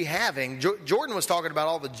should be having. Jordan was talking about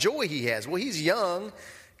all the joy he has. Well, he's young,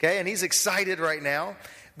 okay, and he's excited right now.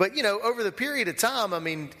 But, over the period of time, I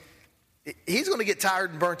mean, he's going to get tired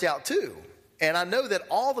and burnt out too. And I know that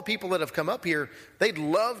all the people that have come up here, they'd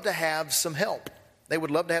love to have some help. They would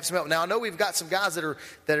love to have some help. Now, I know we've got some guys that are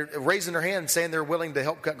raising their hand and saying they're willing to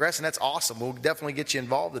help cut grass, and that's awesome. We'll definitely get you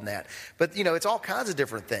involved in that. But, it's all kinds of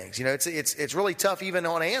different things. It's really tough even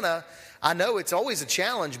on Anna. I know it's always a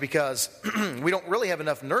challenge because we don't really have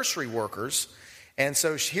enough nursery workers. And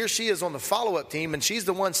so here she is on the follow-up team, and she's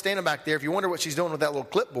the one standing back there. If you wonder what she's doing with that little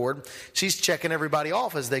clipboard, she's checking everybody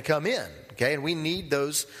off as they come in, okay? And we need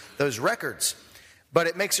those records. But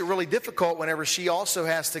it makes it really difficult whenever she also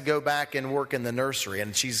has to go back and work in the nursery.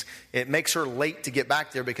 And it makes her late to get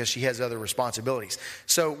back there because she has other responsibilities.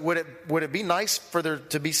 So would it be nice for there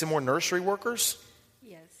to be some more nursery workers?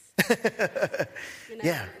 Yes.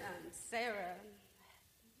 Yeah. Sarah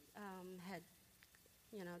had,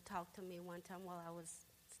 talked to me one time while I was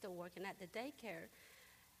still working at the daycare.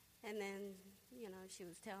 And then, she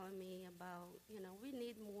was telling me about, we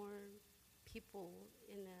need more people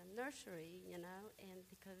in the nursery, and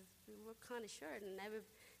because we were kind of short, and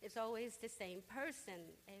it's always the same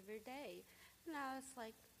person every day. And I was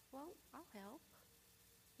like, well, I'll help,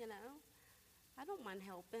 I don't mind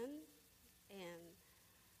helping. And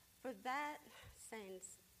for that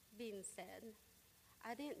being said,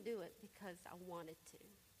 I didn't do it because I wanted to.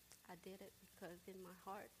 I did it because in my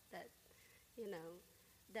heart that,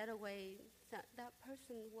 that way that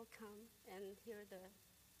person will come and hear the,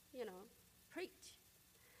 preach,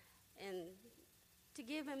 and to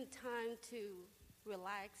give him time to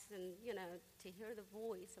relax and, to hear the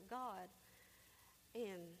voice of God.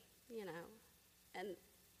 And, and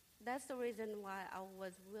that's the reason why I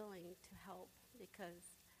was willing to help,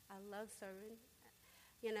 because I love serving.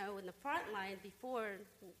 In the front line, before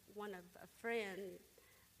a friend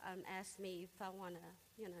asked me if I want to,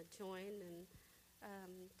 join and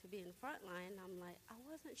to be in the front line, I'm like, I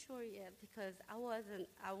wasn't sure yet, because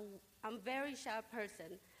I'm a very shy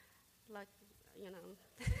person, like, and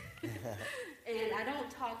I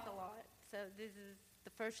don't talk a lot. So this is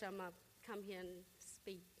the first time I've come here and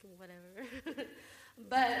speak and whatever.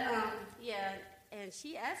 But, and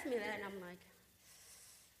she asked me that, and I'm like,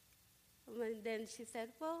 and then she said,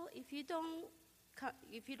 well, if you don't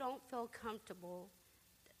feel comfortable,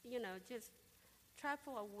 just try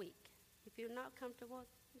for a week. If you're not comfortable,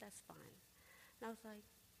 that's fine. And I was like,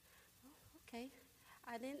 oh, okay.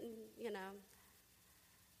 I didn't,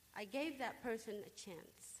 I gave that person a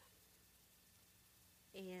chance.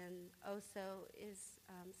 And also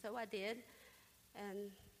so I did.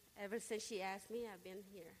 And ever since she asked me, I've been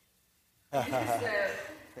here. So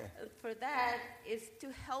for that is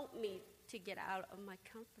to help me to get out of my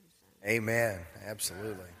comfort zone. Amen.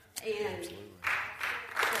 Absolutely. And absolutely.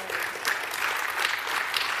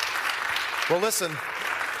 So, well, listen,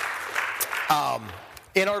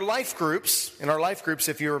 in our life groups,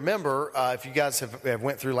 if you remember, if you guys have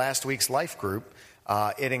went through last week's life group,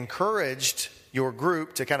 it encouraged your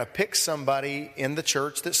group to kind of pick somebody in the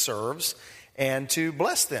church that serves and to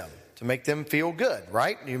bless them, to make them feel good,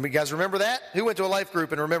 right? You guys remember that? Who went to a life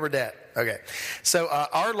group and remembered that? Okay. So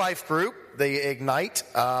our life group, the Ignite,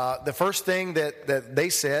 the first thing that they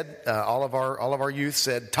said, all of our youth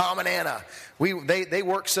said, Tom and Anna, they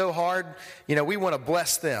work so hard, we want to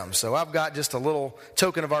bless them. So I've got just a little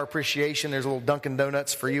token of our appreciation. There's a little Dunkin'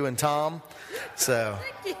 Donuts for you and Tom. So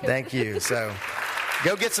thank you. So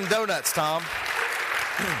go get some donuts, Tom.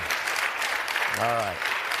 All right.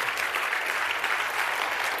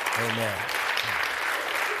 Amen.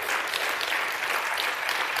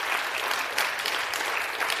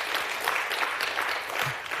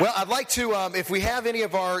 Well, I'd like to, if we have any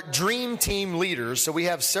of our dream team leaders, so we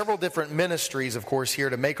have several different ministries, of course, here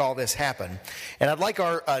to make all this happen. And I'd like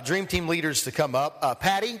our dream team leaders to come up.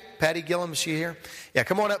 Patty Gillum, is she here? Yeah,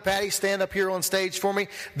 come on up, Patty. Stand up here on stage for me.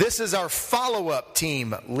 This is our follow-up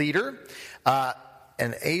team leader.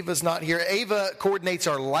 And Ava's not here. Ava coordinates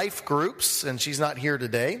our life groups, and she's not here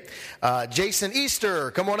today. Jason Easter,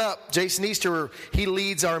 come on up. Jason Easter, he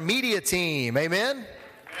leads our media team. Amen?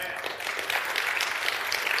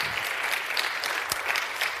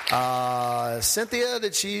 Cynthia,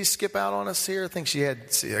 did she skip out on us here? I think she had.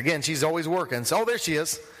 Again, she's always working. So, there she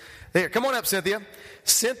is. There, come on up, Cynthia.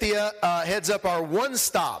 Cynthia heads up our One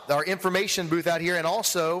Stop, our information booth out here, and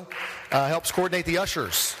also helps coordinate the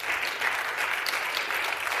ushers.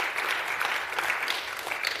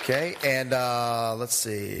 Okay, and let's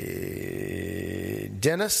see.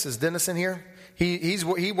 Dennis, is Dennis in here?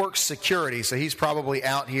 He works security, so he's probably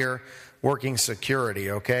out here working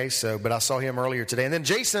security, okay? So, but I saw him earlier today. And then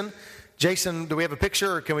Jason, do we have a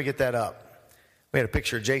picture, or can we get that up? We had a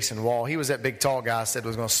picture of Jason Wall. He was that big, tall guy I said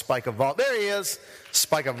was going to spike a volleyball. There he is.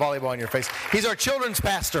 Spike a volleyball in your face. He's our children's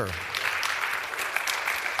pastor.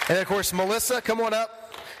 And, of course, Melissa, come on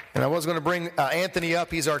up. And I was going to bring Anthony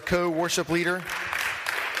up. He's our co-worship leader.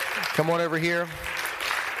 Come on over here.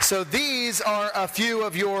 So these are a few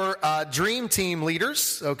of your dream team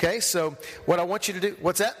leaders. Okay, so what I want you to do,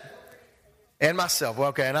 what's that? And myself. Well,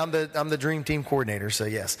 okay, and I'm the dream team coordinator. So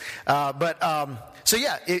yes, so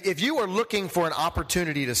yeah, if you are looking for an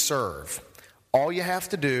opportunity to serve, all you have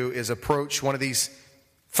to do is approach one of these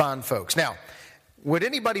fine folks. Now, would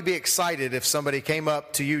anybody be excited if somebody came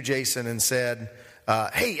up to you, Jason, and said,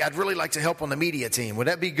 "Hey, I'd really like to help on the media team"? Would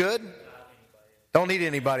that be good? Don't need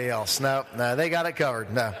anybody else. No, they got it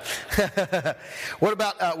covered. No. What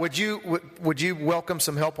about would you welcome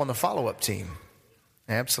some help on the follow-up team?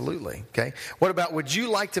 Absolutely. Okay. What about, would you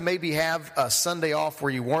like to maybe have a Sunday off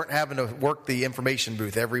where you weren't having to work the information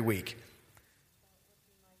booth every week?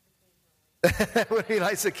 Would be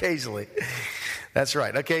nice occasionally. That's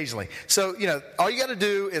right, occasionally. So, all you got to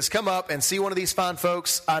do is come up and see one of these fine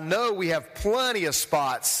folks. I know we have plenty of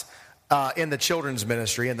spots in the children's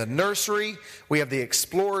ministry. In the nursery, we have the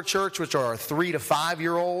Explorer Church, which are our 3 to 5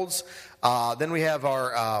 year olds. Then we have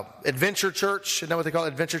our Adventure Church. Isn't that what they call it?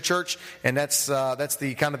 Adventure Church, and that's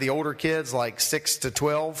the kind of the older kids, like 6 to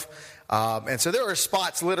 12. And so there are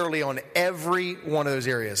spots literally on every one of those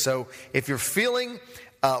areas. So if you're feeling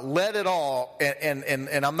led at all,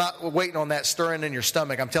 and I'm not waiting on that stirring in your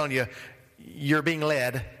stomach, I'm telling you, you're being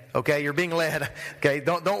led. Okay, you're being led. Okay,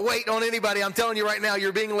 don't wait on anybody. I'm telling you right now,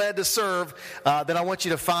 you're being led to serve. Then I want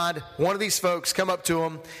you to find one of these folks, come up to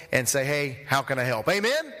them, and say, "Hey, how can I help?"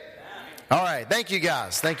 Amen? All right, thank you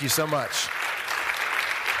guys. Thank you so much.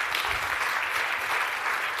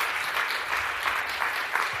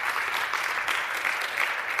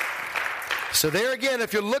 So there again,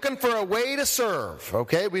 if you're looking for a way to serve,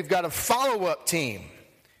 okay, we've got a follow-up team.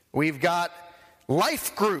 We've got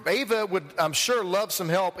life group. Ava would, I'm sure, love some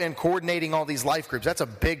help in coordinating all these life groups. That's a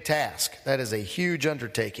big task. That is a huge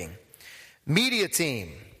undertaking. Media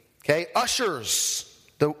team, okay, ushers,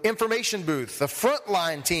 the information booth, the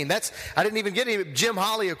frontline team. I didn't even get any. Jim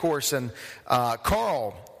Holly, of course, and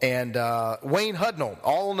Carl and Wayne Hudnall,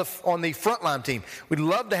 all on the frontline team. We'd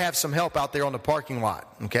love to have some help out there on the parking lot.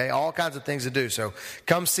 Okay, all kinds of things to do. So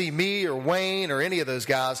come see me or Wayne or any of those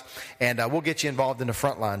guys, and we'll get you involved in the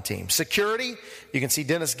frontline team. Security, you can see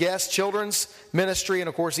Dennis Guest, children's ministry, and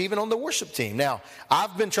of course even on the worship team. Now,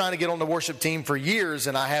 I've been trying to get on the worship team for years,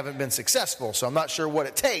 and I haven't been successful. So I'm not sure what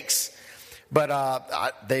it takes.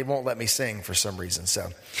 But they won't let me sing for some reason. So,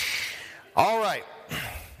 all right.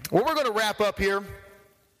 Well, we're going to wrap up here.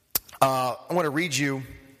 I want to read you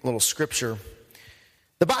a little scripture.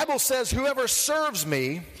 The Bible says, "Whoever serves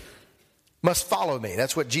me must follow me."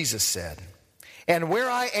 That's what Jesus said. "And where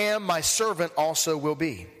I am, my servant also will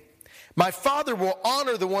be. My Father will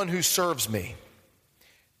honor the one who serves me.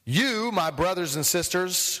 You, my brothers and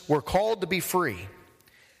sisters, were called to be free.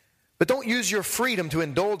 But don't use your freedom to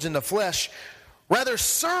indulge in the flesh. Rather,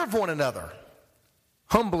 serve one another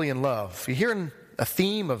humbly in love." You hearing a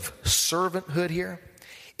theme of servanthood here?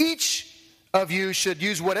 "Each of you should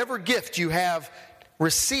use whatever gift you have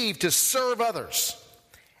received to serve others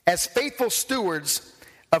as faithful stewards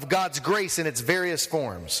of God's grace in its various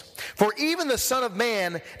forms. For even the Son of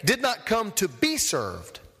Man did not come to be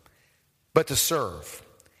served, but to serve,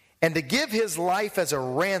 and to give his life as a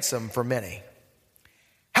ransom for many.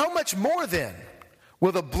 How much more then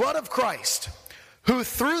will the blood of Christ, who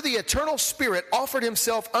through the eternal Spirit offered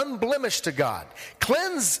himself unblemished to God,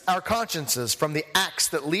 cleanse our consciences from the acts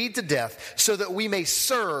that lead to death, so that we may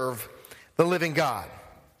serve the living God?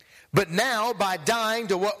 But now, by dying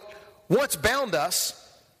to what once bound us,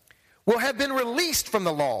 we'll have been released from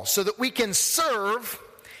the law, so that we can serve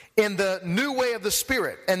in the new way of the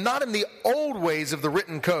Spirit, and not in the old ways of the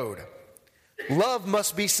written code. Love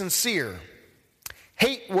must be sincere.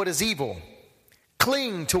 Hate what is evil.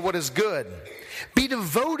 Cling to what is good. Be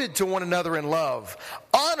devoted to one another in love.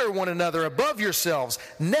 Honor one another above yourselves.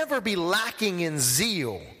 Never be lacking in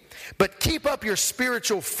zeal, but keep up your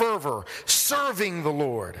spiritual fervor, serving the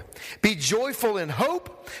Lord. Be joyful in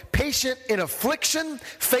hope, patient in affliction,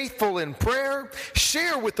 faithful in prayer.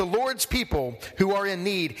 Share with the Lord's people who are in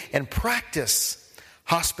need, and practice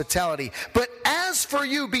hospitality. But as for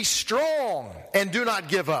you, be strong and do not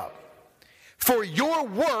give up. For your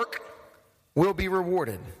work will be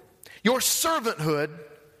rewarded. Your servanthood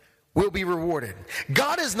will be rewarded.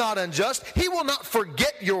 God is not unjust. He will not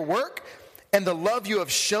forget your work and the love you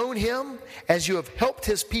have shown him as you have helped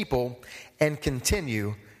his people and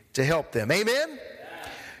continue to help them." Amen?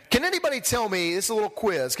 Can anybody tell me, this is a little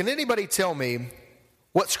quiz, can anybody tell me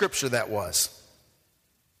what scripture that was?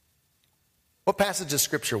 What passage of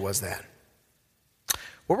scripture was that?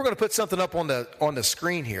 Well, we're going to put something up on the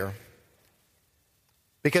screen here.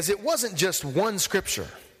 Because it wasn't just one scripture.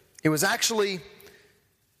 It was actually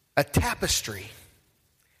a tapestry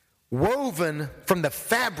woven from the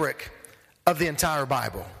fabric of the entire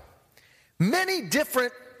Bible. Many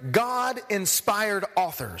different God-inspired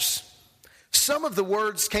authors. Some of the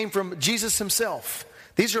words came from Jesus himself.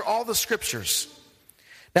 These are all the scriptures.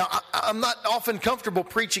 Now, I'm not often comfortable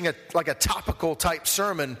preaching like a topical type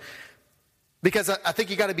sermon because I think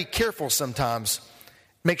you got to be careful sometimes.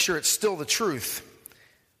 Make sure it's still the truth.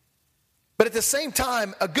 But at the same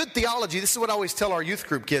time, a good theology, this is what I always tell our youth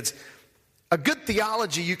group kids, a good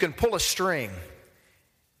theology, you can pull a string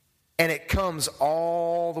and it comes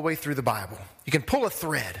all the way through the Bible. You can pull a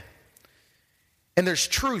thread. And there's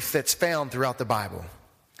truth that's found throughout the Bible.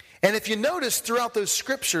 And if you notice throughout those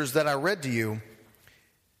scriptures that I read to you,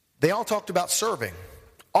 they all talked about serving.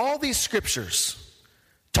 All these scriptures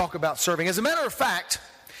talk about serving. As a matter of fact,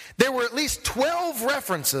 there were at least 12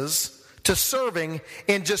 references to serving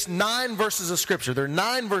in just 9 verses of scripture. There are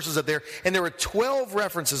 9 verses up there, and there were 12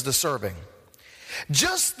 references to serving.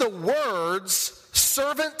 Just the words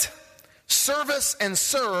servant, service, and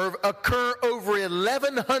serve occur over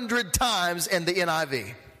 1,100 times in the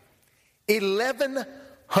NIV.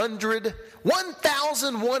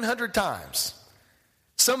 1,100 times.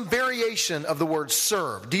 Some variation of the word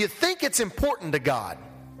serve. Do you think it's important to God?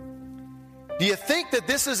 Do you think that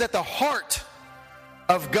this is at the heart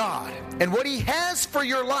of God and what he has for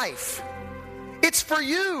your life? It's for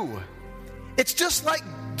you. It's just like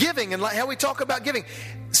giving and like how we talk about giving.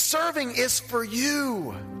 Serving is for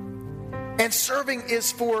you. And serving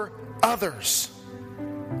is for others.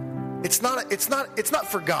 It's not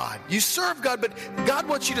for God. You serve God, but God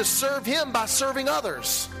wants you to serve him by serving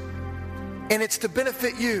others. And it's to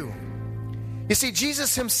benefit you. You see,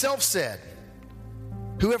 Jesus himself said,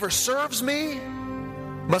 whoever serves me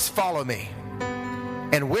must follow me.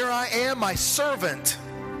 And where I am, my servant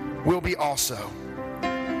will be also.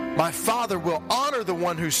 My Father will honor the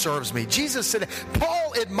one who serves me. Jesus said,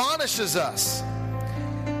 Paul admonishes us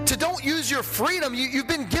to don't use your freedom. You've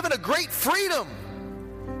been given a great freedom.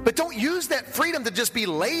 But don't use that freedom to just be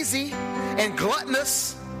lazy and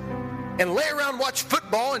gluttonous and lay around, watch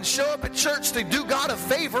football, and show up at church to do God a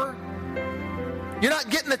favor. You're not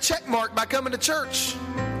getting a check mark by coming to church.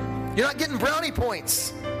 You're not getting brownie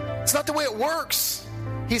points. It's not the way it works.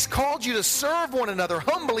 He's called you to serve one another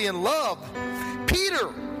humbly in love.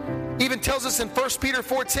 Peter even tells us in 1 Peter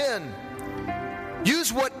 4:10,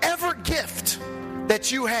 use whatever gift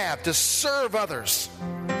that you have to serve others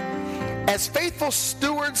as faithful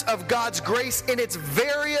stewards of God's grace in its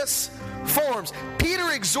various forms.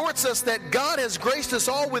 Peter exhorts us that God has graced us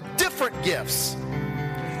all with different gifts.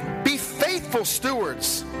 Be faithful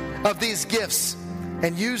stewards of these gifts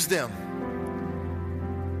and use them.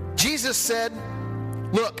 Jesus said,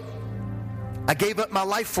 look, I gave up my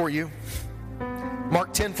life for you.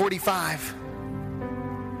 Mark 10:45.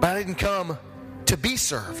 But I didn't come to be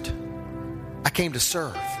served. I came to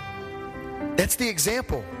serve. That's the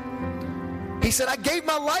example. He said, I gave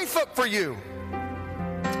my life up for you.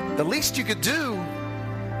 The least you could do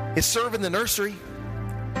is serve in the nursery.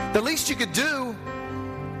 The least you could do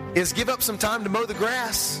is give up some time to mow the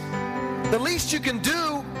grass. The least you can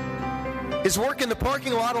do is work in the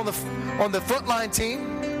parking lot on the frontline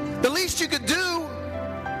team. The least you could do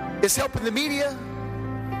is help in the media.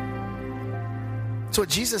 That's what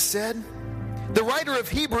Jesus said. The writer of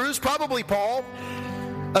Hebrews, probably Paul,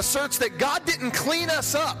 asserts that God didn't clean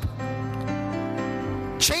us up,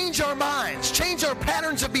 change our minds, change our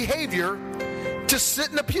patterns of behavior to sit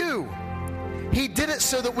in a pew. He did it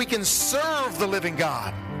so that we can serve the living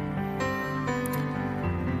God.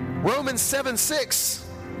 Romans 7:6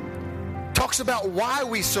 talks about why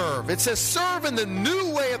we serve. It says, serve in the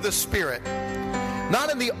new way of the Spirit, not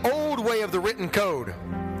in the old way of the written code.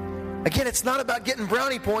 Again, it's not about getting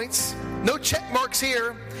brownie points. No check marks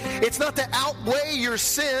here. It's not to outweigh your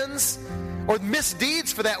sins or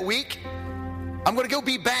misdeeds for that week. I'm going to go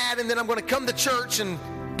be bad and then I'm going to come to church and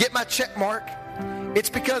get my check mark. It's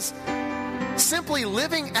because simply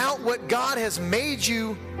living out what God has made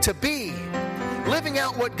you to be, living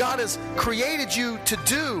out what God has created you to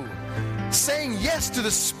do, saying yes to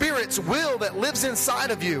the Spirit's will that lives inside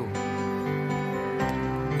of you.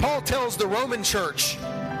 Paul tells the Roman church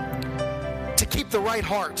to keep the right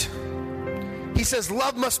heart. He says,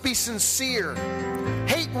 love must be sincere.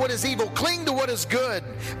 Hate what is evil. Cling to what is good.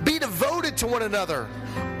 Be devoted to one another.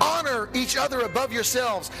 Honor each other above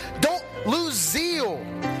yourselves. Don't lose zeal.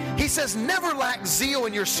 He says, never lack zeal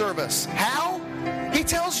in your service. How? He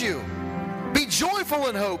tells you, be joyful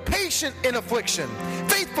in hope, patient in affliction,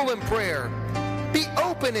 faithful in prayer. Be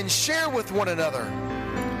open and share with one another.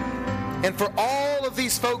 And for all of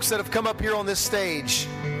these folks that have come up here on this stage,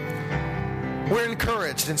 We're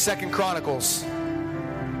encouraged in 2 Chronicles.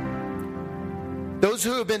 Those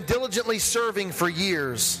who have been diligently serving for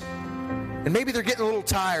years, and maybe they're getting a little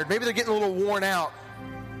tired, maybe they're getting a little worn out.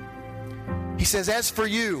 He says, as for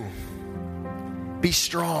you, be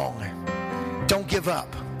strong. Don't give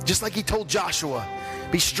up. Just like he told Joshua,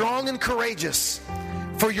 be strong and courageous,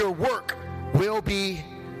 for your work will be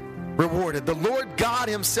rewarded. The Lord God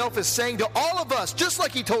himself is saying to all of us, just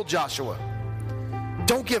like he told Joshua,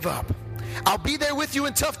 don't give up. I'll be there with you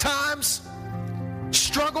in tough times,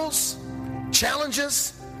 struggles,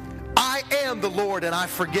 challenges. I am the Lord and I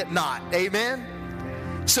forget not.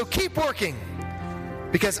 Amen? So keep working,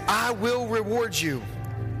 because I will reward you.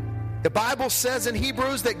 The Bible says in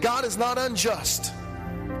Hebrews that God is not unjust.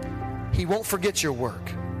 He won't forget your work.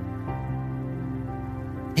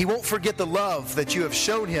 He won't forget the love that you have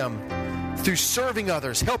shown him through serving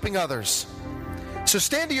others, helping others. So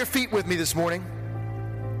stand to your feet with me this morning.